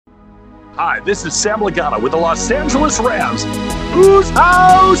Hi, this is Sam Lagana with the Los Angeles Rams. Whose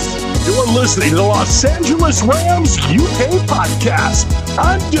house? You're listening to the Los Angeles Rams UK podcast.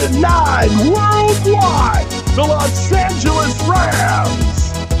 Undenied worldwide. The Los Angeles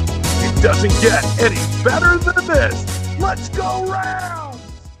Rams. It doesn't get any better than this. Let's go Rams!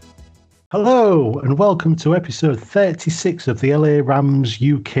 Hello and welcome to episode 36 of the LA Rams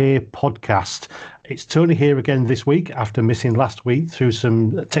UK podcast. It's Tony here again this week after missing last week through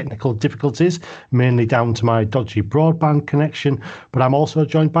some technical difficulties, mainly down to my dodgy broadband connection, but I'm also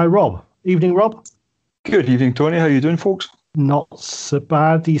joined by Rob. Evening, Rob. Good evening, Tony. How are you doing, folks? Not so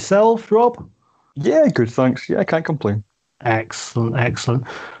bad. Yourself, Rob? Yeah, good, thanks. Yeah, I can't complain. Excellent.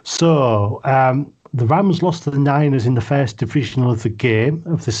 So, the Rams lost to the Niners in the first divisional of the game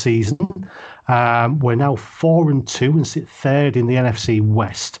of the season. We're now 4-2 and sit third in the NFC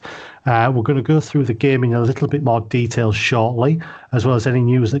West. We're going to go through the game in a little bit more detail shortly, as well as any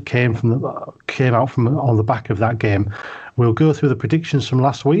news that came out from on the back of that game. We'll go through the predictions from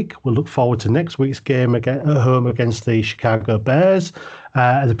last week. We'll look forward to next week's game at home against the Chicago Bears,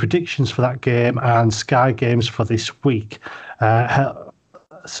 the predictions for that game, and Sky games for this week.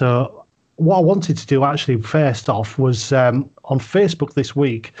 So what I wanted to do actually first off was on Facebook this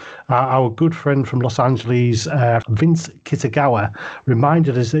week, our good friend from Los Angeles, Vince Kitagawa,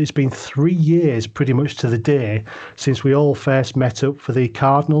 reminded us that it's been 3 years pretty much to the day since we all first met up for the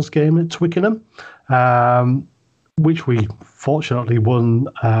Cardinals game at Twickenham, which we fortunately won.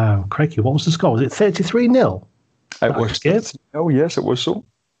 Crikey, what was the score? Was it 33-0? It was. Oh, yes, it was so.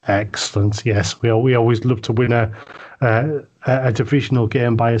 Excellent. Yes, we always love to win a divisional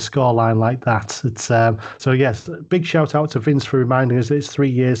game by a scoreline like that. It's so yes, big shout out to Vince for reminding us that it's 3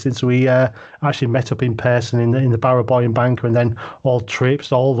 years since we actually met up in person in the Barraboy and Banker, and then all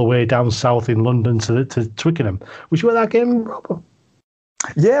trips all the way down south in London to Twickenham. Was you at that game, Rob?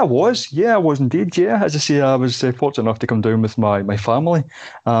 Yeah, I was. Yeah, I was indeed. Yeah, as I say, I was fortunate enough to come down with my family.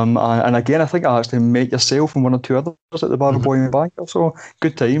 And again, I think I actually met yourself and one or two others at the Barraboy and Banker. So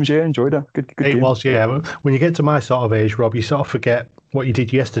good times. Yeah, enjoyed it. Good it game. Was, yeah. When you get to my sort of age, Rob, you sort of forget what you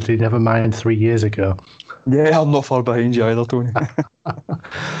did yesterday, never mind 3 years ago. Yeah, I'm not far behind you either, Tony.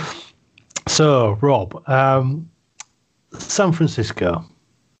 So, Rob, San Francisco.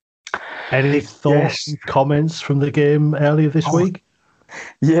 Any thoughts and comments from the game earlier this week?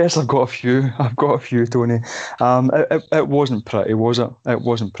 Yes, I've got a few, Tony. It wasn't pretty, was it? It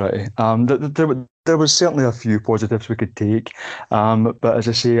wasn't pretty. There was certainly a few positives we could take, but as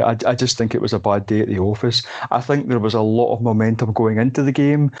I say, I just think it was a bad day at the office. I think there was a lot of momentum going into the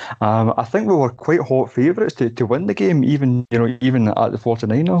game. I think we were quite hot favourites to win the game, even at the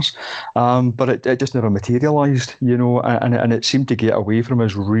 49ers. But it just never materialised, and it seemed to get away from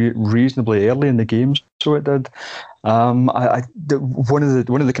us reasonably early in the game. So it did. One of the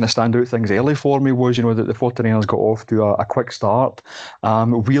kind of standout things early for me was, that the 49ers got off to a quick start.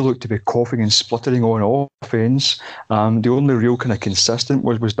 We looked to be coughing and spluttering on offense. The only real kind of consistent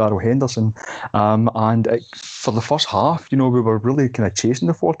was Darrell Henderson. For the first half, we were really kind of chasing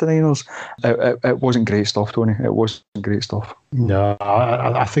the 49ers. It wasn't great stuff, Tony. It wasn't great stuff. No,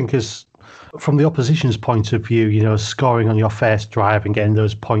 I think from the opposition's point of view, scoring on your first drive and getting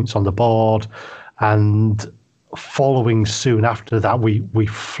those points on the board, and following soon after that, we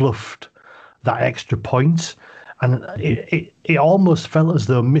fluffed that extra point, and it almost felt as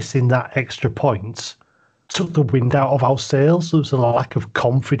though missing that extra point took the wind out of our sails. There was a lack of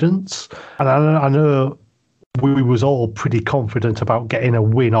confidence, and I know we was all pretty confident about getting a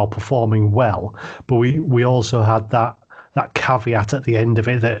win or performing well, but we also had that caveat at the end of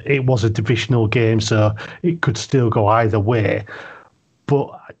it that it was a divisional game, so it could still go either way.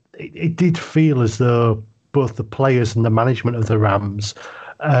 But it did feel as though both the players and the management of the Rams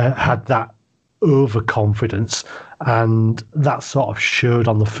had that overconfidence, and that sort of showed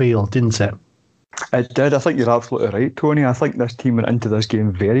on the field, didn't it? It did. I think you're absolutely right, Tony. I think this team went into this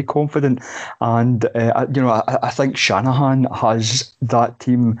game very confident, and I think Shanahan has that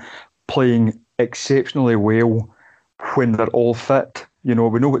team playing exceptionally well when they're all fit. We know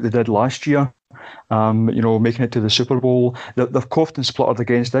what they did last year. Making it to the Super Bowl. They've coughed and spluttered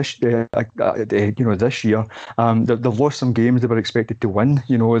against this year. They've lost some games they were expected to win.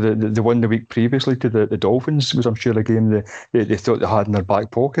 They won the week previously to the Dolphins, was I'm sure a game they thought they had in their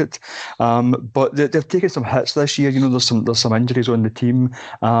back pocket. But they've taken some hits this year. There's some injuries on the team.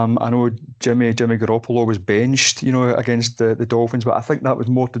 I know Jimmy Garoppolo was benched, against the Dolphins, but I think that was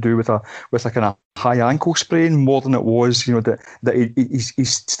more to do with a kind of high ankle sprain more than it was, that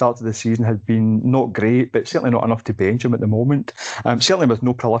his start of the season had been not great, but certainly not enough to bench him at the moment. Certainly with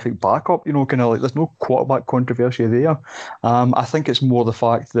no prolific backup, kind of like there's no quarterback controversy there. I think it's more the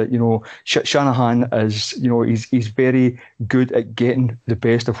fact that, Shanahan is, he's very good at getting the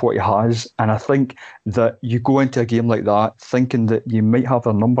best of what he has. And I think that you go into a game like that thinking that you might have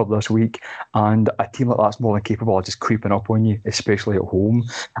their number this week, and a team like that's more than capable of just creeping up on you, especially at home.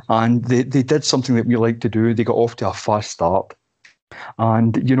 And they did something that we like to do. They got off to a fast start.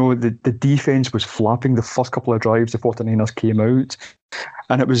 And, the defence was flapping the first couple of drives the 49ers came out.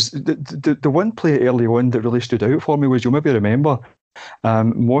 And it was the one play early on that really stood out for me was, you'll maybe remember,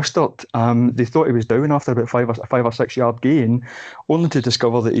 Mostert, they thought he was down after about 5 or 6 yard gain, only to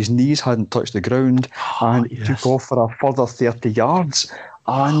discover that his knees hadn't touched the ground, and he took off for a further 30 yards.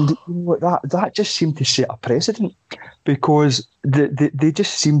 And that just seemed to set a precedent, because they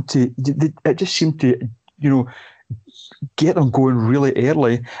just seemed to get them going really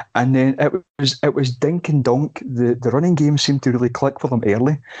early, and then it was dink and dunk. The running game seemed to really click for them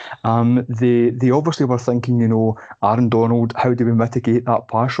early. They obviously were thinking, Aaron Donald, how do we mitigate that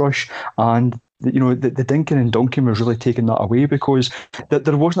pass rush? And the dinking and dunking was really taking that away, because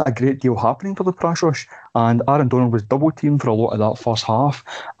there wasn't a great deal happening for the pass rush, and Aaron Donald was double teamed for a lot of that first half.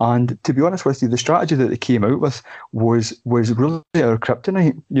 And to be honest with you, the strategy that they came out with was really our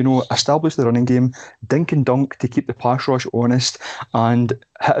kryptonite. Establish the running game, dink and dunk to keep the pass rush honest, and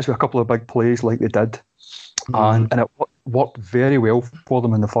hit us with a couple of big plays like they did. And it worked very well for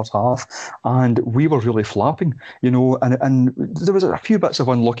them in the first half, and we were really flapping, and there was a few bits of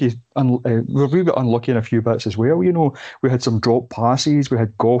unlucky, we were a wee bit unlucky in a few bits as well. We had some drop passes, we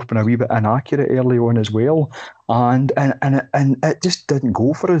had Goff being a wee bit inaccurate early on as well, and it just didn't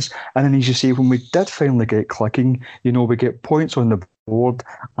go for us. And then, as you say, when we did finally get clicking, we get points on the board,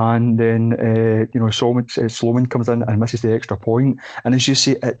 and then Sloman comes in and misses the extra point. And as you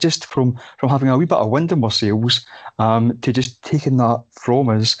say, it just from having a wee bit of wind in our sails to just taking that from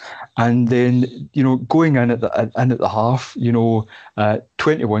us, and then going in at the half,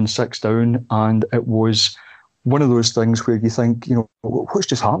 21-6 down, and it was one of those things where you think, what's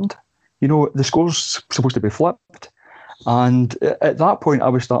just happened? The score's supposed to be flipped. And at that point, I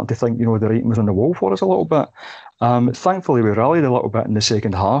was starting to think, the writing was on the wall for us a little bit. Thankfully, we rallied a little bit in the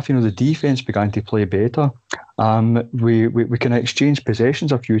second half. The defence began to play better. We can exchange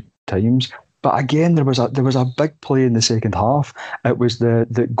possessions a few times. But again, there was a big play in the second half. It was the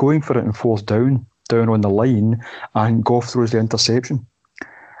going for it in fourth down on the line, and Goff throws the interception.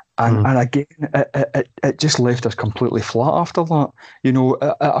 And again, it just left us completely flat after that.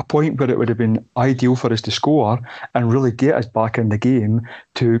 At a point where it would have been ideal for us to score and really get us back in the game,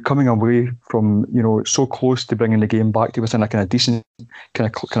 to coming away from, so close to bringing the game back to within a kind of decent,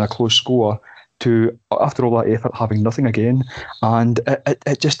 kind of close score, to, after all that effort, having nothing again. And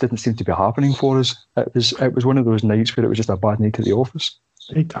it just didn't seem to be happening for us. It was one of those nights where it was just a bad night at the office.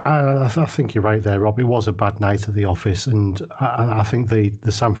 I think you're right there, Rob. It was a bad night at the office, and I think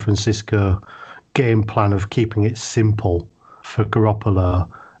the San Francisco game plan of keeping it simple for Garoppolo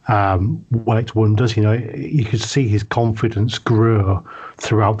worked wonders. You could see his confidence grow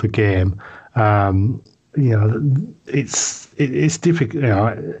throughout the game. It's difficult.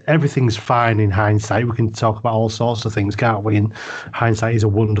 Everything's fine in hindsight. We can talk about all sorts of things, can't we? And hindsight is a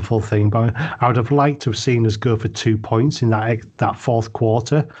wonderful thing. But I would have liked to have seen us go for 2 points in that fourth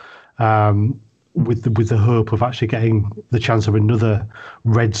quarter, with the hope of actually getting the chance of another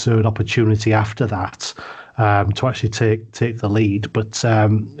red zone opportunity after that, to actually take the lead. But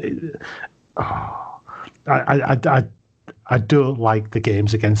I don't like the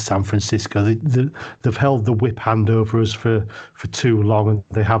games against San Francisco. They've held the whip hand over us for too long, and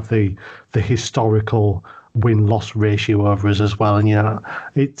they have the historical win-loss ratio over us as well. And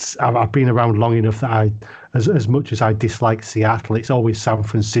I've been around long enough that as much as I dislike Seattle, it's always San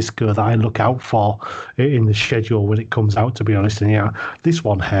Francisco that I look out for in the schedule when it comes out, to be honest. And this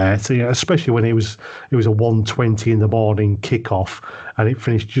one hurt, especially when it was a 1:20 in the morning kickoff, and it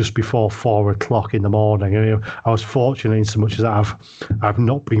finished just before 4 o'clock in the morning. And I was fortunate in so much as I've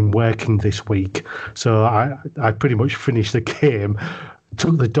not been working this week, so I pretty much finished the game,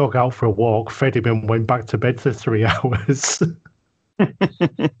 took the dog out for a walk, fed him, and went back to bed for 3 hours.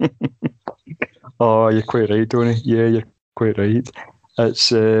 Oh, you're quite right, Tony. Yeah, you're quite right.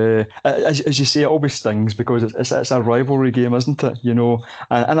 It's as you say, it always stings, because it's a rivalry game, isn't it?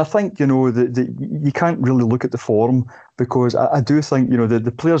 And I think that you can't really look at the form because I do think,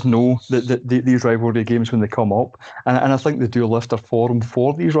 the players know that these rivalry games when they come up, and I think they do lift their form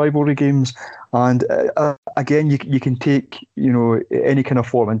for these rivalry games. And again, you can take any kind of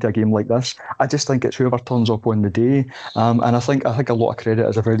form into a game like this. I just think it's whoever turns up on the day, and I think a lot of credit,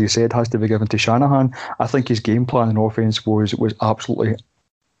 as I've already said, has to be given to Shanahan. I think his game plan and offense was absolutely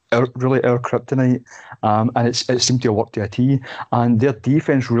really our kryptonite, and it seemed to work to a T. And their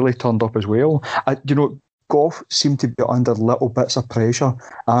defense really turned up as well. Goff seemed to be under little bits of pressure,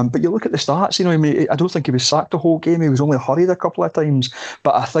 but you look at the stats. I don't think he was sacked the whole game. He was only hurried a couple of times,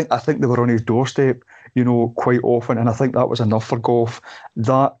 but I think they were on his doorstep, quite often, and I think that was enough for Goff.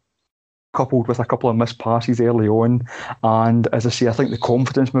 That, coupled with a couple of missed passes early on, and as I say, I think the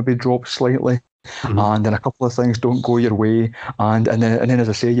confidence maybe dropped slightly. Mm-hmm. And then a couple of things don't go your way, and then as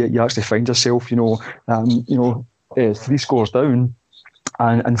I say, you actually find yourself, 3 scores down,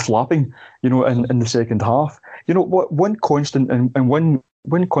 and flapping, in the second half. One constant and one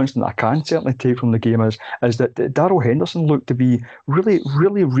constant I can certainly take from the game is that Darrell Henderson looked to be really,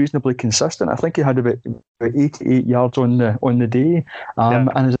 really reasonably consistent. I think he had about 88 yards on the day,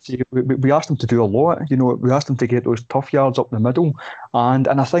 and as I say, we asked him to do a lot. We asked him to get those tough yards up the middle, and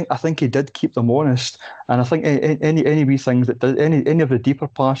I think he did keep them honest. And I think any wee things that did, any of the deeper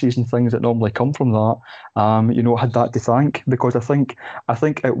passes and things that normally come from that, had that to thank, because I think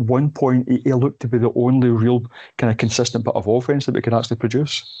at one point he looked to be the only real kind of consistent bit of offense that we could actually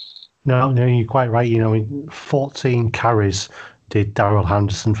produce. No, you're quite right. 14 carries did Darrell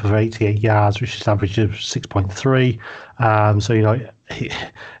Henderson for 88 yards, which is an average of 6.3. So,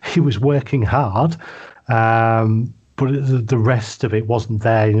 he was working hard, but the rest of it wasn't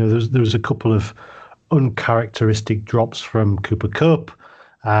there. There was a couple of uncharacteristic drops from Cooper Kupp.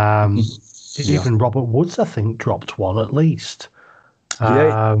 Even Robert Woods, I think, dropped one at least.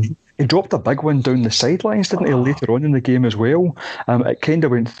 He dropped a big one down the sidelines, didn't he, later on in the game as well? It kind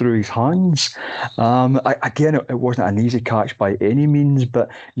of went through his hands. Again, it wasn't an easy catch by any means, but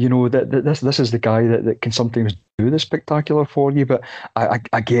this is the guy that can sometimes do the spectacular for you. But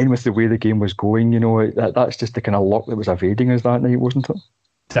again, with the way the game was going, that's just the kind of luck that was evading us that night, wasn't it?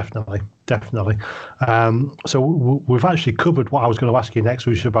 Definitely. So we've actually covered what I was going to ask you next,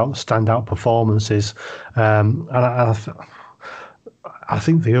 which is about the standout performances. And I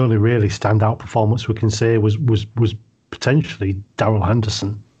think the only really standout performance we can say was potentially Darrell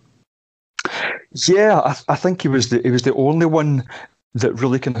Henderson. Yeah, I think he was the only one that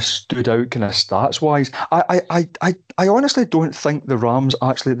really kind of stood out kind of stats wise. I honestly don't think the Rams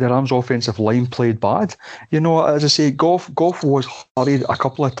offensive line played bad. As I say, Goff was hurried a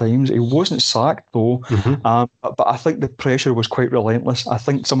couple of times. He wasn't sacked though, but I think the pressure was quite relentless. I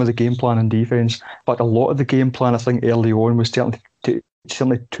think some of the game plan and defense, but a lot of the game plan I think early on was certainly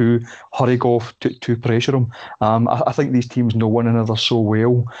to hurry Goff, to pressure him. I think these teams know one another so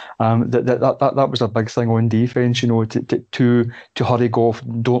well that was a big thing on defense. To hurry Goff,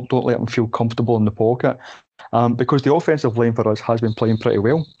 don't let him feel comfortable in the pocket. Because the offensive line for us has been playing pretty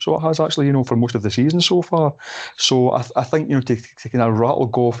well. So it has actually, for most of the season so far. So I think, to kind of rattle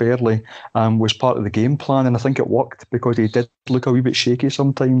Goff early was part of the game plan, and I think it worked because he did look a wee bit shaky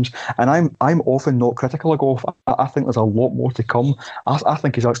sometimes. And I'm often not critical of Goff. I think there's a lot more to come. I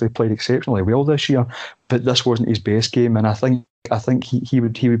think he's actually played exceptionally well this year, but this wasn't his best game, and I think he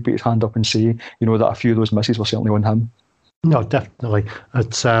would put his hand up and say, that a few of those misses were certainly on him. No, definitely.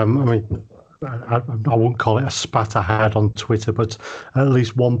 It's I won't call it a spat I had on Twitter, but at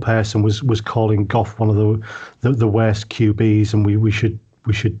least one person was calling Goff one of the worst QBs, and we should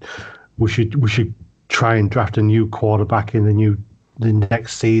try and draft a new quarterback in the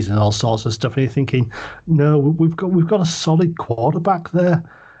next season, all sorts of stuff. And you're thinking, no, we've got a solid quarterback there,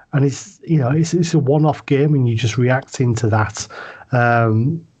 and it's a one-off game, and you're just reacting to that.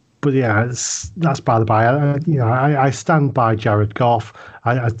 But yeah, that's by the by. I stand by Jared Goff.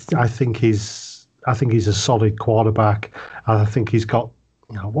 I think he's a solid quarterback. I think he's got,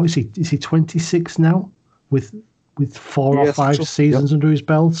 what is he? Is he 26 now with 4 or 5 seasons under his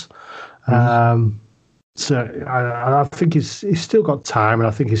belt? So I think he's still got time, and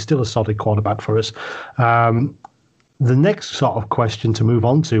I think he's still a solid quarterback for us. The next sort of question to move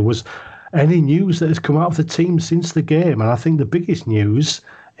on to was any news that has come out of the team since the game, and I think the biggest news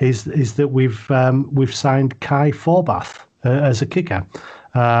is that we've signed Kai Forbath as a kicker,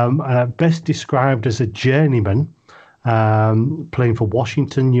 best described as a journeyman, playing for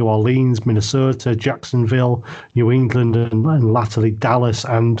Washington, New Orleans, Minnesota, Jacksonville, New England, and latterly Dallas.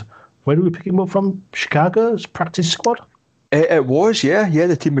 And where do we pick him up from? Chicago's practice squad? It was, yeah.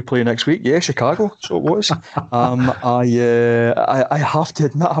 The team we play next week, yeah, Chicago. So it was. I have to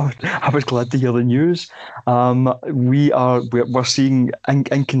admit, I was glad to hear the news. We're seeing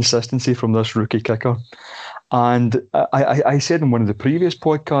inconsistency from this rookie kicker, and I said in one of the previous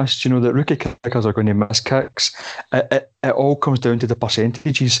podcasts, that rookie kickers are going to miss kicks. It all comes down to the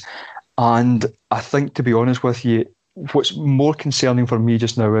percentages, and I think, to be honest with you, what's more concerning for me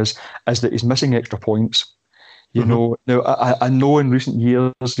just now is that he's missing extra points. Now I know in recent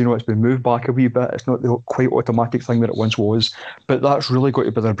years, it's been moved back a wee bit. It's not the quite automatic thing that it once was, but that's really got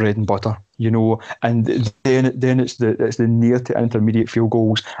to be their bread and butter, And then it's the near to intermediate field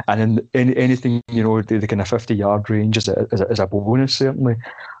goals, and then anything the kind of 50-yard range is a bonus certainly.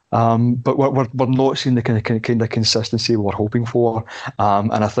 But we're not seeing the kind of consistency we're hoping for,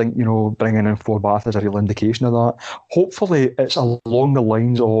 and I think bringing in Forbath is a real indication of that. Hopefully, it's along the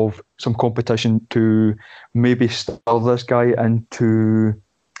lines of some competition to maybe stir this guy into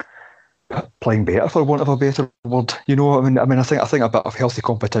playing better, for want of a better word. I think a bit of healthy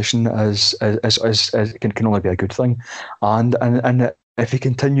competition can only be a good thing, and if he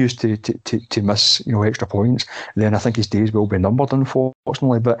continues to miss extra points, then I think his days will be numbered,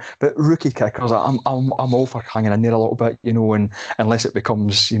 unfortunately. But rookie kickers, I'm all for hanging in there a little bit, and unless it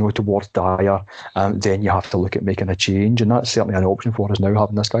becomes towards dire, then you have to look at making a change, and that's certainly an option for us now,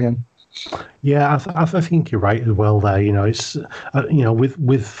 having this guy in. Yeah, I think you're right as well there. It's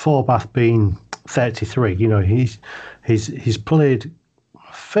with Forbath being 33, he's played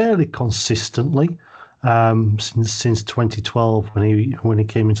fairly consistently since 2012 when he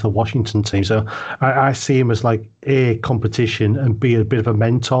came into the Washington team. So I see him as like A, competition, and B, a bit of a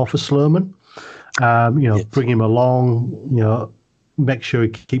mentor for Sloman. Yes. Bring him along, make sure he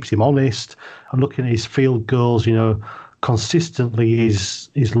keeps him honest. I'm looking at his field goals, consistently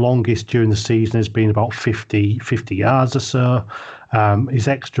his longest during the season has been about 50 yards or so. His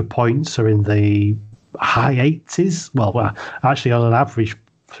extra points are in the high 80s. Well, actually on an average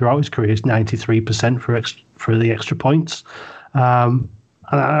throughout his career is 93% for the extra points.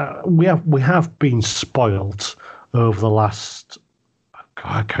 We have been spoilt over the last,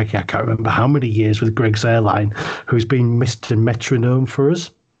 I can't remember how many years, with Greg's Airline, who's been Mr. Metronome for us.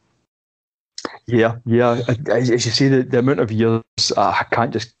 Yeah. As you see, the amount of years, I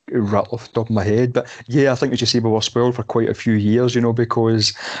can't just rattle off the top of my head, but yeah, I think as you say, we were spoiled for quite a few years,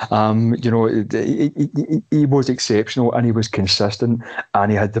 because he was exceptional and he was consistent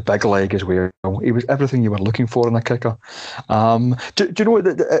and he had the big leg as well. He was everything you were looking for in a kicker. Do you know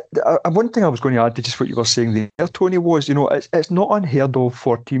what? One thing I was going to add to just what you were saying there, Tony, was it's not unheard of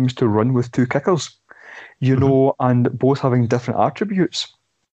for teams to run with two kickers, and both having different attributes.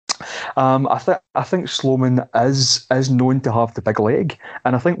 I think Sloman is known to have the big leg,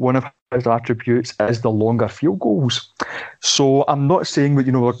 and I think one of his attributes is the longer field goals. So I'm not saying that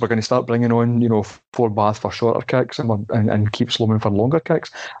we're going to start bringing on Forbath for shorter kicks and keep Sloman for longer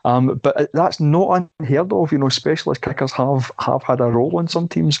kicks. But that's not unheard of. Specialist kickers have had a role on some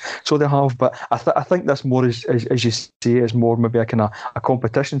teams, so they have. But I think that's more as you say, is more maybe a kind of a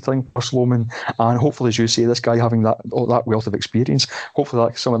competition thing for Sloman, and hopefully, as you say, this guy having that wealth of experience,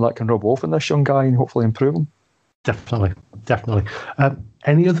 hopefully some of that can rub off on this young guy and hopefully improve him. Definitely.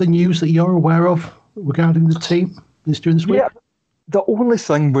 Any other news that you're aware of regarding the team during this week? Yeah, the only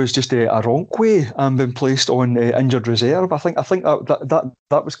thing was just Aronkwe being placed on injured reserve. I think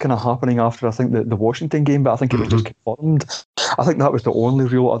that was kind of happening after the Washington game, but I think it was just confirmed. I think that was the only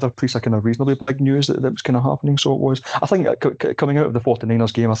real other piece of kind of reasonably big news that was kind of happening. So it was. I think coming out of the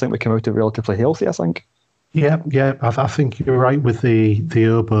 49ers game, I think we came out relatively healthy. I think. Yeah. I think you're right with the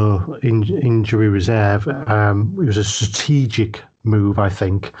Obo injury reserve. It was a strategic move, I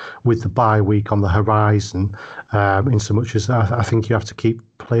think, with the bye week on the horizon. In so much as I think you have to keep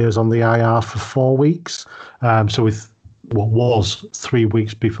players on the IR for 4 weeks. So with what was 3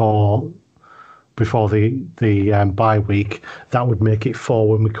 weeks before the bye week, that would make it 4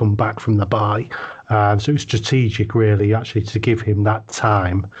 when we come back from the bye. So it's strategic, really, actually, to give him that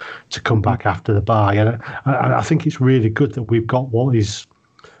time to come back after the bye. And I think it's really good that we've got what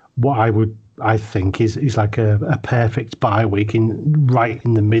I think is like a perfect bye week right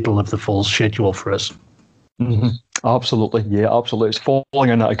in the middle of the full schedule for us. Mm-hmm. Absolutely, yeah, absolutely. It's falling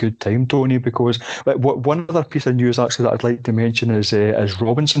in at a good time, Tony, because one other piece of news actually that I'd like to mention is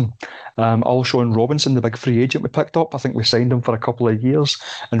Robinson. Alshon Robinson, the big free agent we picked up. I think we signed him for a couple of years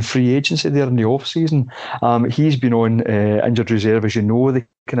in free agency there in the off-season. He's been on injured reserve, as you know. They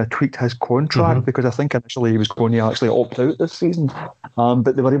kind of tweaked his contract, because I think initially he was going to actually opt out this season.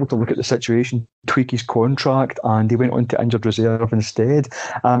 But they were able to look at the situation, tweak his contract, and he went on to injured reserve instead.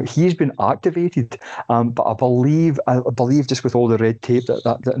 He's been activated, but I believe just with all the red tape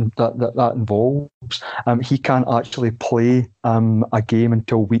that involves, he can't actually play a game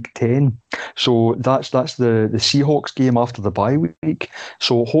until week 10. So that's the Seahawks game after the bye week.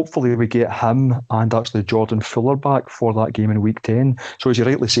 So hopefully we get him and actually Jordan Fuller back for that game in week 10. So as you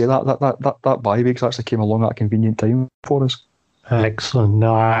rightly say, that bye week actually came along at a convenient time for us. Excellent.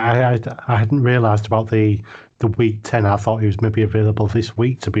 No, I hadn't realised about the week 10. I thought he was maybe available this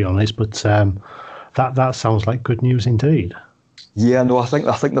week, to be honest. But that sounds like good news indeed. Yeah, no, I think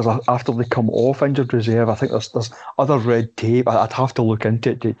there's after they come off injured reserve, I think there's other red tape. I'd have to look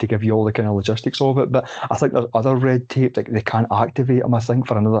into it to give you all the kind of logistics of it, but I think there's other red tape that they can't activate him, I think,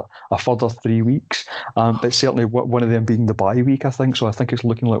 for a further 3 weeks. But certainly one of them being the bye week, I think. So I think it's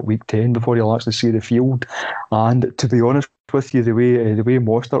looking like week 10 before he'll actually see the field. And to be honest with you, the way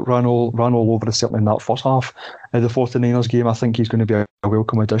Mostert ran all over us, certainly in that first half of the 49ers game, I think he's going to be a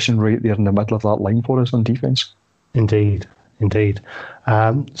welcome addition right there in the middle of that line for us on defence. Indeed.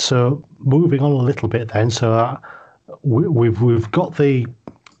 So moving on a little bit then. So we've got the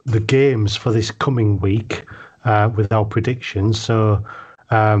games for this coming week with our predictions. So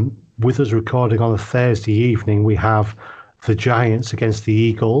with us recording on a Thursday evening, we have the Giants against the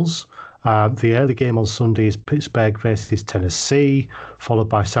Eagles. The early game on Sunday is Pittsburgh versus Tennessee, followed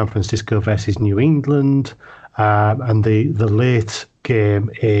by San Francisco versus New England. And the late game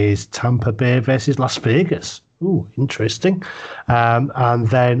is Tampa Bay versus Las Vegas. Ooh, interesting. And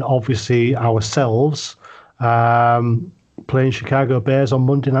then obviously ourselves playing Chicago Bears on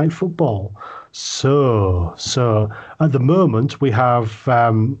Monday Night Football. So at the moment we have.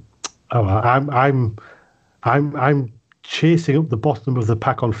 I'm chasing up the bottom of the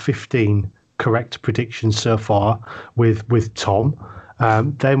pack on 15 correct predictions so far with Tom.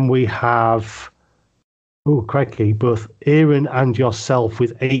 Then we have. Oh, crikey, both Aaron and yourself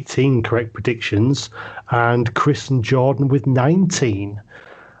with 18 correct predictions and Chris and Jordan with 19.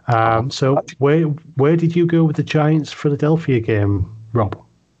 So where did you go with the Giants-Philadelphia game, Rob?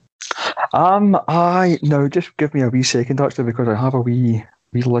 No, just give me a wee second, actually, because I have a wee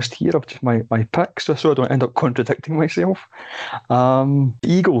list here of just my picks, so I don't end up contradicting myself.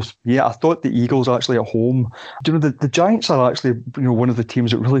 Eagles, yeah, I thought the Eagles actually at home. Do you know the Giants are actually one of the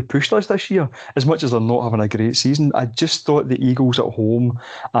teams that really pushed us this year. As much as they're not having a great season, I just thought the Eagles at home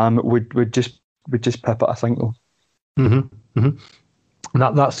would just pip it, I think, though.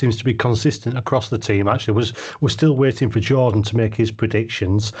 That seems to be consistent across the team. Actually, we're still waiting for Jordan to make his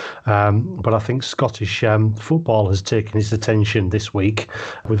predictions, but I think Scottish football has taken his attention this week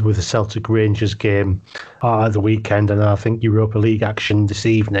with the Celtic Rangers game at the weekend, and I think Europa League action this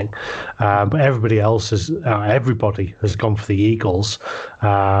evening. But everybody has gone for the Eagles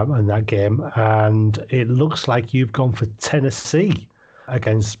in that game, and it looks like you've gone for Tennessee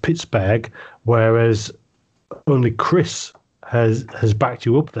against Pittsburgh, whereas only Chris has backed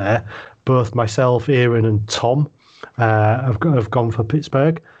you up there. Both myself, Aaron, and Tom have gone for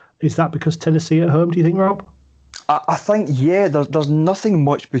Pittsburgh. Is that because Tennessee at home, do you think, Rob? I think, yeah, there's nothing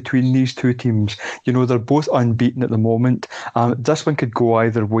much between these two teams. They're both unbeaten at the moment. This one could go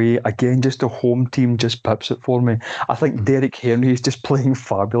either way. Again, just the home team just pips it for me. I think Derrick Henry is just playing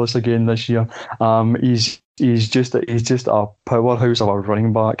fabulous again this year. He's just a powerhouse of a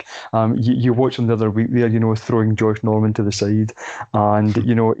running back. You watch him the other week there, throwing Josh Norman to the side, and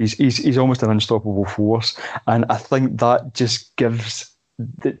he's almost an unstoppable force. And I think that just gives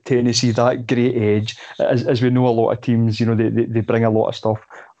Tennessee that great edge. As we know, a lot of teams, they bring a lot of stuff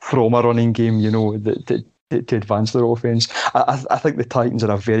from a running game, to advance their offense. I think the Titans are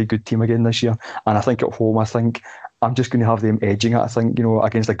a very good team again this year, and I think at home, I'm just going to have them edging it. I think,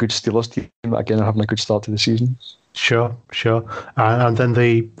 against a good Steelers team that again are having a good start to the season. Sure. And then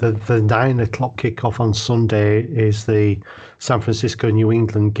the 9 o'clock kickoff on Sunday is the San Francisco New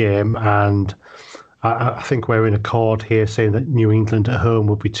England game, and I think we're in accord here saying that New England at home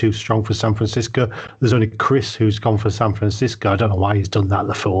will be too strong for San Francisco. There's only Chris who's gone for San Francisco. I don't know why he's done that,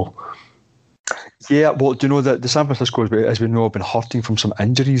 the fool. Yeah, well, do you know that the San Francisco, as we know, have been hurting from some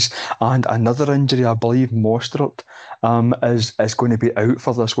injuries, and another injury, I believe Mostert is going to be out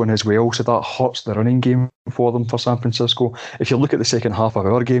for this one as well, so that hurts the running game for them for San Francisco. If you look at the second half of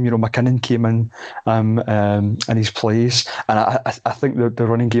our game, McKinnon came in his place, and I think the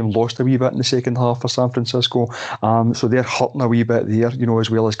running game lost a wee bit in the second half for San Francisco, so they're hurting a wee bit there, as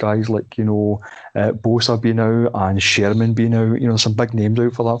well as guys like, Bosa being out and Sherman being out, some big names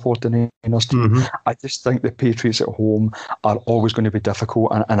out for that 49ers team. I just think the Patriots at home are always going to be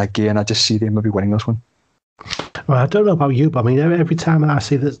difficult. And again, I just see them maybe winning this one. Well, I don't know about you, but I mean, every time I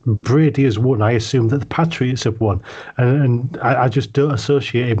see that Brady has won, I assume that the Patriots have won, and I just don't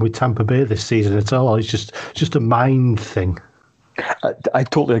associate him with Tampa Bay this season at all. It's just a mind thing. I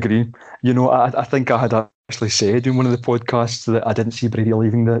totally agree. You know, I think I had actually said in one of the podcasts that I didn't see Brady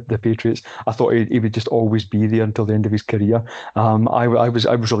leaving the Patriots. I thought he would just always be there until the end of his career. I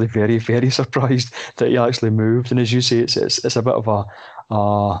was really very, very surprised that he actually moved. And as you say, it's a bit of a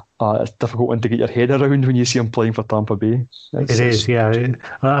difficult one to get your head around when you see him playing for Tampa Bay. It is, yeah.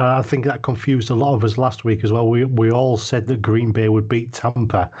 I think that confused a lot of us last week as well. We all said that Green Bay would beat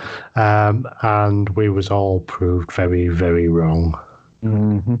Tampa, and we was all proved very, very wrong.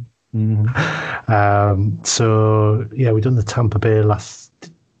 Mm-hmm. Mm-hmm. So yeah, we've done the Tampa Bay Las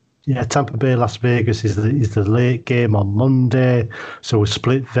Vegas is the late game on Monday. So we're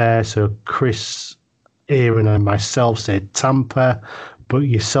split there. So Chris, Aaron, and myself said Tampa, but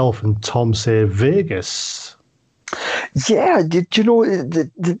yourself and Tom say Vegas. Yeah, do you know?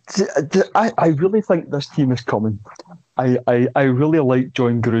 I really think this team is coming. I really like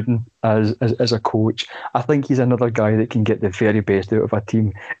John Gruden as a coach. I think he's another guy that can get the very best out of a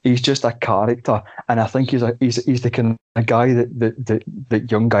team. He's just a character, and I think he's the kind of guy that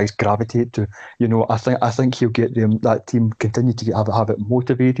young guys gravitate to. You know, I think he'll get that team continue to have it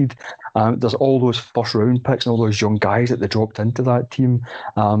motivated. There's all those first round picks and all those young guys that they dropped into that team.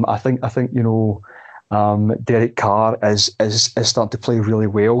 I think you know. Derek Carr is starting to play really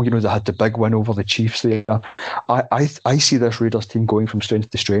well. You know, they had the big win over the Chiefs there. I see this Raiders team going from strength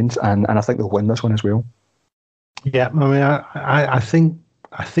to strength, and I think they'll win this one as well. Yeah, I mean,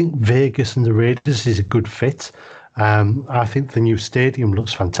 I think Vegas and the Raiders is a good fit. I think the new stadium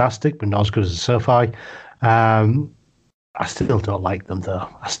looks fantastic, but not as good as the SoFi. I still don't like them, though.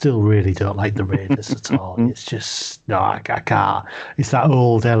 I still really don't like the Raiders at all. It's just, no, I can't. It's that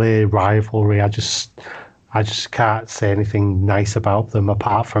old LA rivalry. I just can't say anything nice about them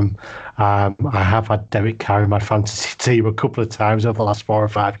apart from I have had Derek Carr in my fantasy team a couple of times over the last 4 or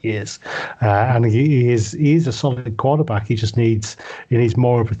 5 years. And he is a solid quarterback. He needs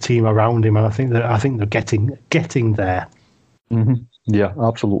more of a team around him. And I think they're getting there. Mm-hmm. Yeah,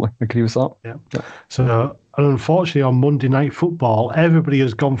 absolutely. Agree with that. Yeah. So, unfortunately, on Monday Night Football, everybody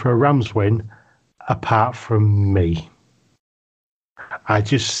has gone for a Rams win, apart from me. I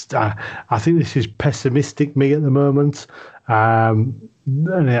think this is pessimistic me at the moment. I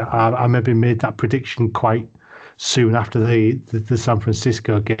maybe made that prediction quite soon after the San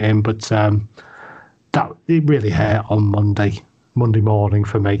Francisco game, but that it really hurt on Monday morning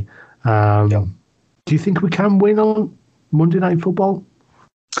for me. Do you think we can win on Monday Night Football?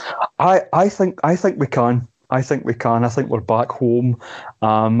 I think we can. I think we can. I think we're back home.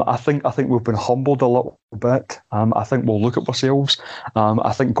 I think we've been humbled a little bit. I think we'll look at ourselves.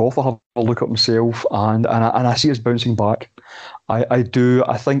 I think Goff will have a look at himself, and I see us bouncing back. I do.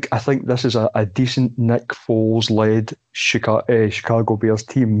 I think this is a decent Nick Foles led Chicago Bears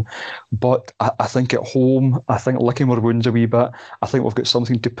team, but I think at home, I think licking our wounds a wee bit. I think we've got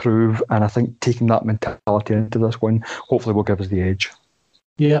something to prove, and I think taking that mentality into this one hopefully will give us the edge.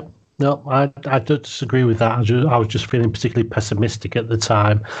 Yeah. No, I don't disagree with that. I was just feeling particularly pessimistic at the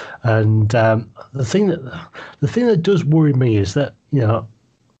time, and the thing that does worry me is that, you know,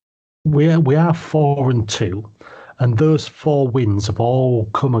 we are 4-2, and those 4 wins have all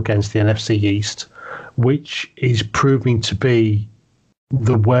come against the NFC East, which is proving to be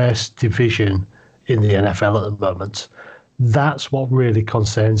the worst division in the NFL at the moment. That's what really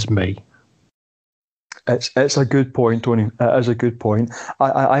concerns me. It's a good point, Tony. It is a good point.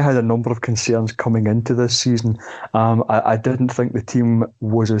 I had a number of concerns coming into this season. I didn't think the team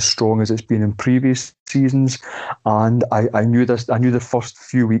was as strong as it's been in previous seasons, and I knew this. I knew the first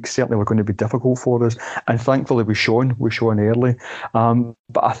few weeks certainly were going to be difficult for us, and thankfully we shone early.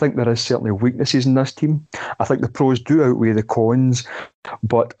 But I think there is certainly weaknesses in this team. I think the pros do outweigh the cons,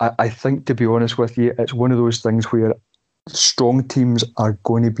 but I think, to be honest with you, it's one of those things where strong teams are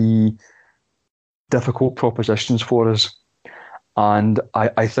going to be difficult propositions for us, and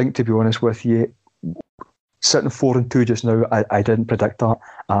I think, to be honest with you, sitting 4-2 just now, I didn't predict that.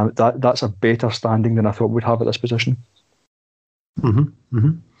 That's a better standing than I thought we'd have at this position. Mm-hmm.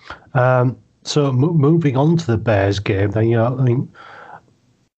 Mm-hmm. So moving on to the Bears game, then, you know, I mean,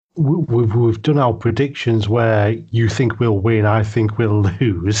 we've done our predictions where you think we'll win, I think we'll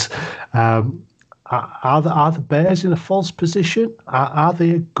lose. Are the Bears in a false position? Are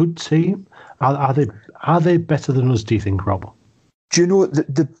they a good team? Are they better than us, do you think, Rob? do you know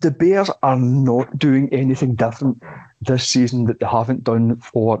the Bears are not doing anything different this season that they haven't done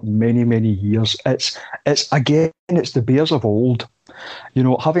for many, many years. It's the Bears of old. You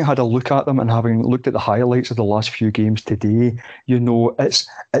know, having had a look at them and having looked at the highlights of the last few games today, you know, it's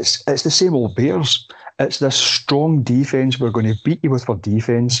the same old Bears. It's this strong defence we're going to beat you with for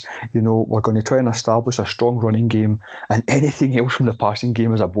defence. You know, we're going to try and establish a strong running game, and anything else from the passing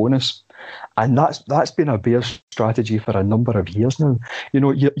game is a bonus. And that's been a Bears strategy for a number of years now. You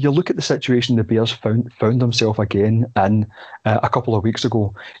know, you look at the situation the Bears found themselves again in a couple of weeks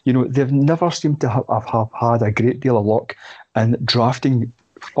ago. You know, they've never seemed to have had a great deal of luck in drafting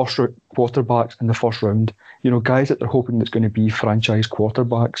first quarterbacks in the first round. You know, guys that they're hoping that's going to be franchise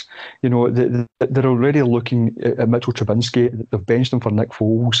quarterbacks. You know, they're already looking at Mitchell Trubisky. They've benched him for Nick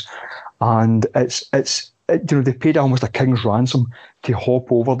Foles, and it's you know, they paid almost a king's ransom to hop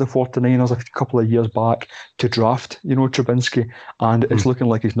over the 49ers a couple of years back to draft, you know, Trubisky, and it's looking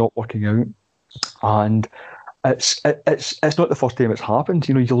like he's not working out. And it's not the first time it's happened.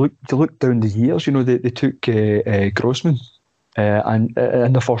 You know, you look down the years. You know, they took Grossman and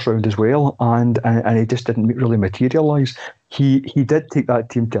in the first round as well, and he just didn't really materialise. He did take that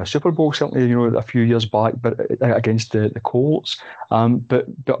team to a Super Bowl, certainly, you know, a few years back, but against the Colts. But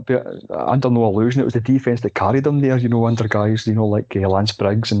under no illusion, it was the defence that carried them there, you know, under guys, you know, like Lance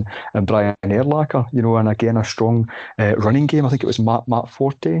Briggs and Brian Urlacher, you know, and again a strong running game. I think it was Matt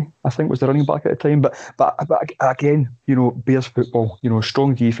Forte, I think, was the running back at the time. But again, you know, Bears football, you know,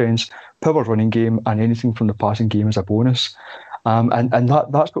 strong defence, power running game, and anything from the passing game is a bonus. And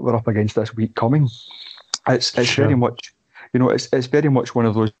that's what we're up against this week coming. It's sure. Very much. You know, it's very much one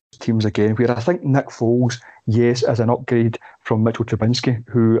of those teams again where I think Nick Foles, yes, is an upgrade from Mitchell Trubisky,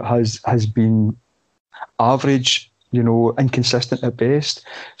 who has been average, you know, inconsistent at best.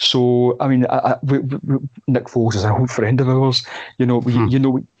 So, I mean, Nick Foles is an old friend of ours. You know, you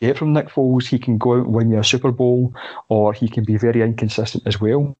know what you get from Nick Foles. He can go out and win you a Super Bowl, or he can be very inconsistent as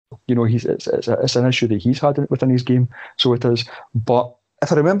well. You know, it's an issue that he's had within his game. So it is, but.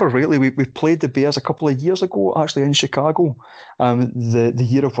 If I remember rightly, we played the Bears a couple of years ago, actually in Chicago, the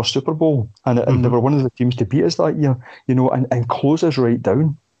year of our Super Bowl, and they were one of the teams to beat us that year, you know, and close us right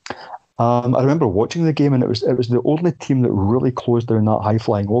down. I remember watching the game, and it was the only team that really closed down that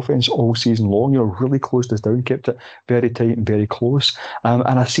high-flying offense all season long. You know, really closed us down, kept it very tight and very close. And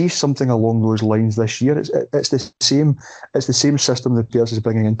I see something along those lines this year. It's the same system that Bears is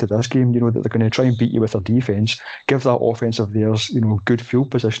bringing into this game. You know, that they're going to try and beat you with their defense, give that offense of theirs, you know, good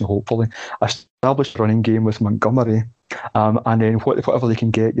field position, hopefully, establish a running game with Montgomery. And then whatever they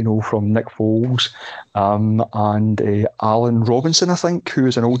can get, you know, from Nick Foles and Allen Robinson, I think, who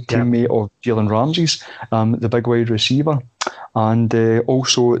is an old teammate of Jalen Ramsey's, the big wide receiver, and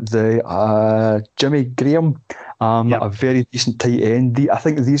also the Jimmy Graham, a very decent tight end. I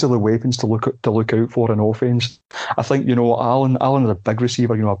think these are the weapons to look out for in offense. I think, you know, Allen is a big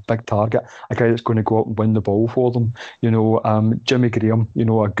receiver, you know, a big target, a guy that's going to go up and win the ball for them. You know, Jimmy Graham, you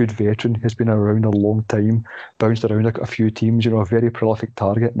know, a good veteran, has been around a long time, bounced around a few teams, you know, a very prolific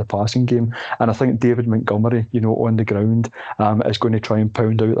target in the passing game. And I think David Montgomery, you know, on the ground, is going to try and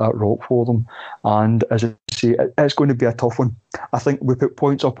pound out that rock for them. And as I say, it's going to be a tough one. I think we put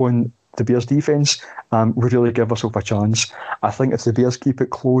points up on the Bears defence, we really give ourselves a chance. I think if the Bears keep it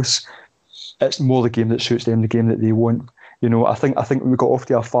close, it's more the game that suits them, the game that they want. You know, I think we got off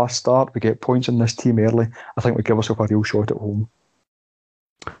to a fast start, we get points in this team early, I think we give ourselves a real shot at home.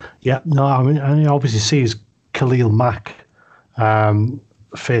 Yeah, no, I mean, and you obviously sees Khalil Mack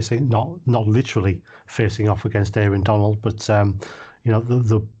facing, not literally facing off against Aaron Donald, but you know,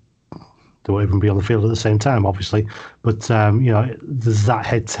 they won't even be on the field at the same time, obviously. But you know, there's that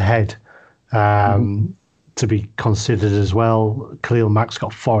head-to-head to be considered as well. Khalil Mack's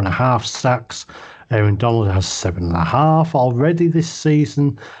got 4.5 sacks. Aaron Donald has 7.5 already this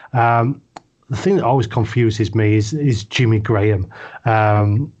season. The thing that always confuses me is Jimmy Graham.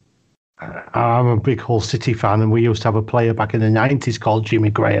 I'm a big Hull City fan, and we used to have a player back in the 90s called Jimmy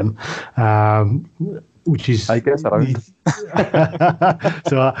Graham, which is, I guess, around.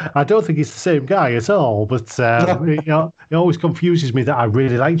 So I don't think it's the same guy at all. But you know, it always confuses me that I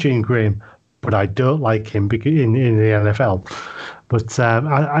really like Jimmy Graham, but I don't like him in the NFL. But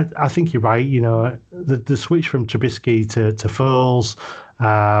I think you're right. You know, the switch from Trubisky to Foles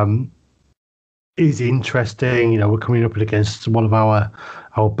is interesting. You know, we're coming up against one of our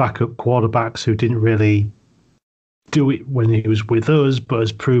backup quarterbacks who didn't really do it when he was with us, but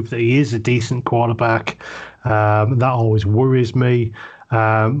has proved that he is a decent quarterback. That always worries me.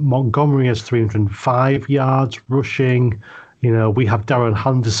 Montgomery has 305 yards rushing. You know, we have Darren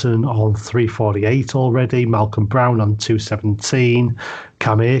Henderson on 348 already, Malcolm Brown on 217,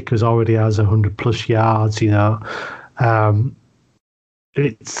 Cam Akers already has 100 plus yards. You know, I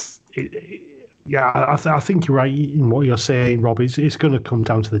think you're right in what you're saying, Rob. It's going to come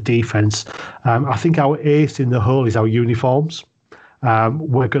down to the defence. I think our ace in the hole is our uniforms.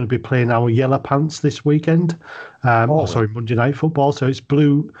 We're going to be playing our yellow pants this weekend. Monday Night Football. So it's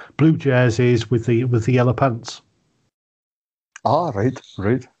blue jerseys with the yellow pants. Ah, right.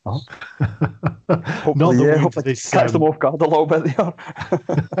 Oh. Hopefully this catch them off guard a little bit there.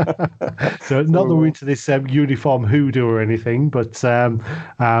 So not that we're into this uniform hoodoo or anything, but a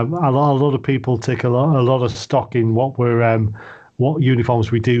lot of people take a lot of stock in what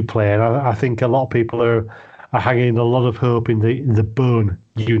uniforms we do play, and I think a lot of people are hanging a lot of hope in the bone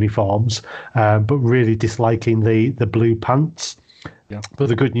uniforms, but really disliking the blue pants. Yeah. But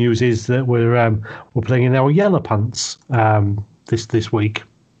the good news is that we're playing in our yellow pants this week.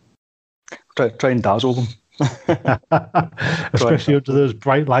 Try and dazzle them. Especially under those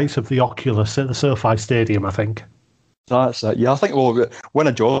bright lights of the Oculus at the SoFi Stadium, I think. That's it. Yeah, I think one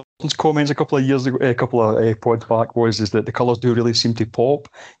of Jordan's comments a couple of years ago, a couple of pods back, is that the colours do really seem to pop,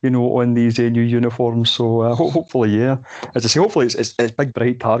 you know, on these new uniforms. So hopefully, yeah, as I say, hopefully it's big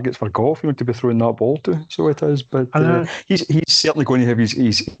bright targets for Goff, you know, to be throwing that ball to. So it is, but he's certainly going to have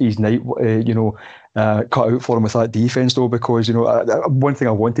his night, cut out for him with that defence, though, because, you know, one thing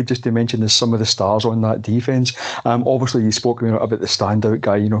I wanted just to mention is some of the stars on that defence. Obviously, you spoke about the standout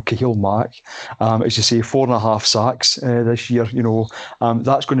guy, you know, Kahil Mack. As you say, 4.5 sacks this year. You know,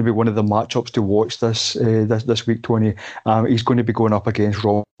 that's going to be one of the matchups to watch this week, Tony. He's going to be going up against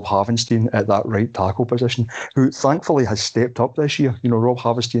Rob Havenstein at that right tackle position, who thankfully has stepped up this year. You know, Rob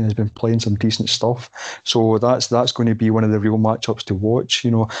Havenstein has been playing some decent stuff, so that's going to be one of the real matchups to watch.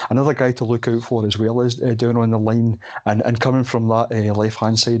 You know, another guy to look out for as well is down on the line and coming from that left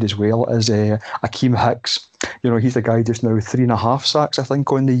hand side as well is Akeem Hicks. You know, he's the guy just now 3.5 sacks, I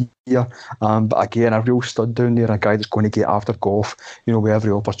think, on the year. But again, a real stud down there, a guy that's going to get after Goff, you know, with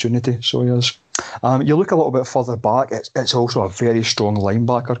every opportunity. So he is. You look a little bit further back, it's also a very strong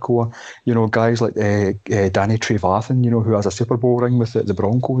linebacker core. You know, guys like Danny Trevathan, you know, who has a Super Bowl ring with the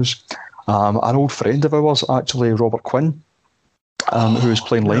Broncos. An old friend of ours, actually, Robert Quinn, who is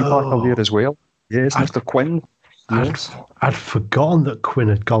playing linebacker there as well. Yes, Mr. Quinn. Yes. I'd forgotten that Quinn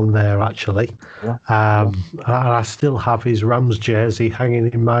had gone there, actually. Yeah. And I still have his Rams jersey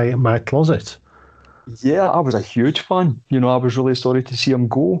hanging in my closet. Yeah, I was a huge fan. You know, I was really sorry to see him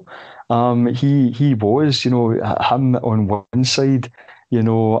go. He was, you know, him on one side, you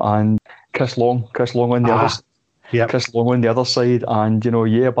know, and Chris Long on the other side. Yep. Chris Long on the other side, and, you know,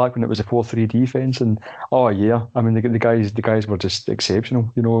 back when it was a 4-3 defence, and I mean the guys were just exceptional.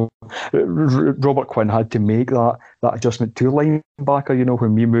 You know, Robert Quinn had to make that adjustment to linebacker. You know,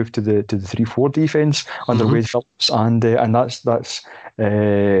 when we moved to the 3-4 defence under Wade Phillips, and that's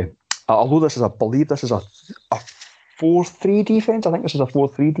although I believe this is a 4-3 defence. I think this is a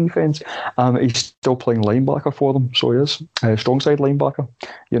 4-3 defence. He's still playing linebacker for them, so he is strong side linebacker.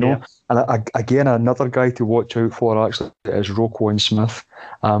 You know, yeah. And again, another guy to watch out for actually is Roquan Smith.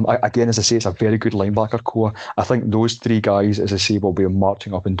 Again, as I say, it's a very good linebacker core. I think those three guys, as I say, will be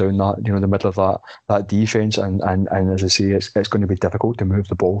marching up and down that, you know, the middle of that defence. And as I say, it's going to be difficult to move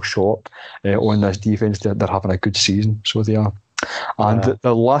the ball short on this defence. They're having a good season, so they are. And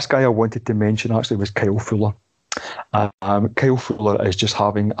the last guy I wanted to mention actually was Kyle Fuller. Kyle Fuller is just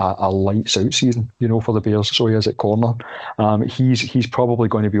having a lights out season, you know, for the Bears. So he is at corner. He's probably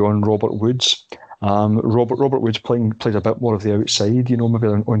going to be on Robert Woods. Robert Woods plays a bit more of the outside, you know, maybe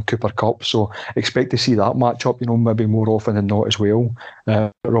on Cooper Kupp. So expect to see that matchup, you know, maybe more often than not as well.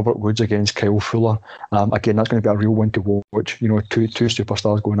 Robert Woods against Kyle Fuller. Again, that's going to be a real one to watch. You know, two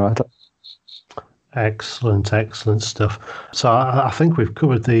superstars going at it. Excellent stuff. So I think we've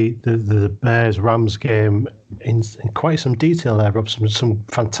covered the Bears-Rams game in quite some detail there, Rob. Some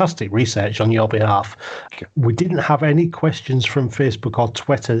fantastic research on your behalf. We didn't have any questions from Facebook or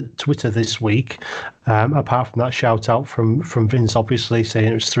Twitter this week, apart from that shout out from Vince, obviously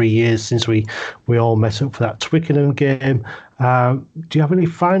saying it was 3 years since we all met up for that Twickenham game. Do you have any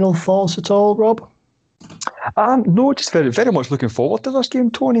final thoughts at all, Rob? No, just very, very much looking forward to this game,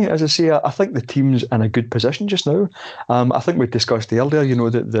 Tony. As I say, I think the team's in a good position just now. I think we discussed earlier, you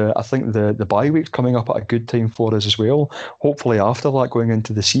know, that I think the bye week's coming up at a good time for us as well. Hopefully after that, going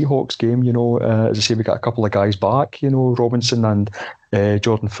into the Seahawks game, you know, as I say, we got a couple of guys back, you know, Robinson and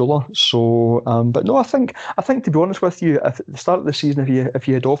Jordan Fuller. So, but no, I think to be honest with you, at the start of the season, if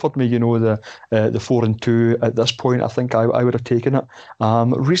you had offered me, the 4-2 at this point, I think I would have taken it.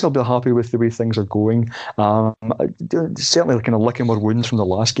 Reasonably happy with the way things are going. Certainly kind of licking more wounds from the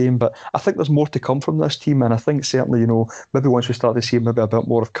last game, but I think there's more to come from this team, and I think certainly, maybe once we start to see maybe a bit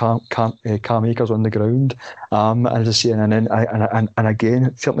more of Cam Akers on the ground, as I say, and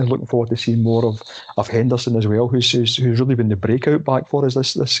again, certainly looking forward to seeing more of Henderson as well, who's really been the breakout back for us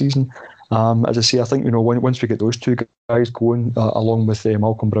this season. As I say, I think once we get those two guys going along with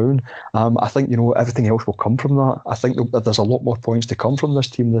Malcolm Brown, I think everything else will come from that. I think that there's a lot more points to come from this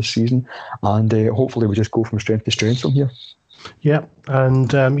team this season, and hopefully we just go from strength to strength from here. Yeah,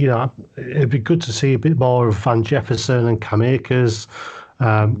 and it'd be good to see a bit more of Van Jefferson and Cam Akers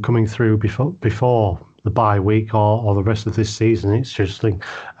coming through before the bye week or the rest of this season. It's interesting.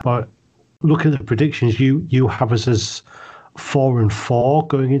 But look at the predictions. You have us as 4-4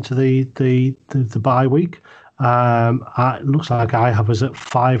 going into the bye week. It looks like I have us at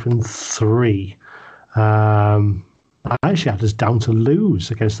 5-3. I actually had us down to lose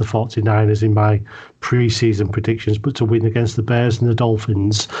against the 49ers in my pre-season predictions, but to win against the Bears and the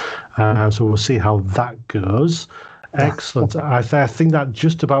Dolphins. So we'll see how that goes. Excellent. I think that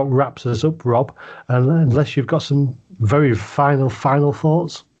just about wraps us up, Rob, unless you've got some very final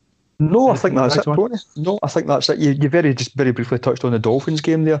thoughts. No, I think that's it, Tony. No, I think that's it. You very briefly touched on the Dolphins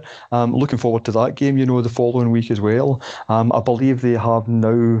game there. Looking forward to that game, the following week as well. I believe they have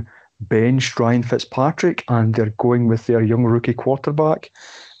now benched Ryan Fitzpatrick, and they're going with their young rookie quarterback.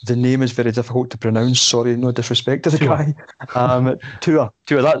 The name is very difficult to pronounce. Sorry, no disrespect to the guy. Tua.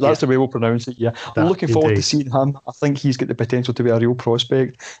 That's the way we'll pronounce it. Yeah, looking forward to seeing him. I think he's got the potential to be a real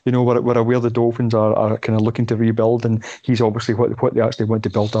prospect. We're aware the Dolphins are kind of looking to rebuild, and he's obviously what they actually want to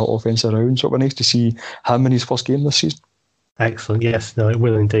build that offense around. So it'll be nice to see him in his first game this season. Excellent. Yes, no, it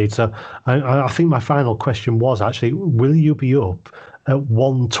will indeed. So I think my final question was actually, will you be up at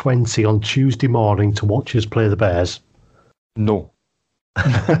 1:20 on Tuesday morning to watch us play the Bears? No.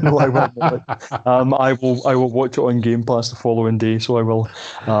 No, I will not. I will watch it on Game Pass the following day. So I will.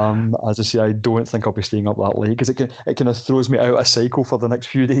 As I say, I don't think I'll be staying up that late because it kind of throws me out of cycle for the next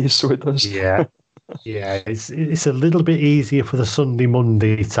few days. So it does. Yeah, it's a little bit easier for the Sunday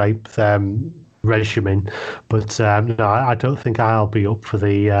Monday type regimen, but no, I don't think I'll be up for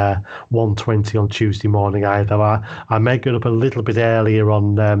the 1:20 on Tuesday morning either. I may get up a little bit earlier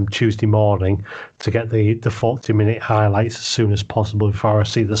on Tuesday morning to get the 40-minute highlights as soon as possible before I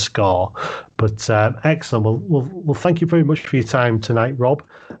see the score. But excellent. Well, thank you very much for your time tonight, Rob.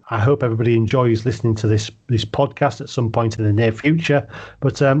 I hope everybody enjoys listening to this podcast at some point in the near future.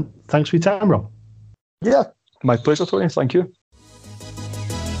 But thanks for your time, Rob. Yeah, my pleasure, Tony. Thank you.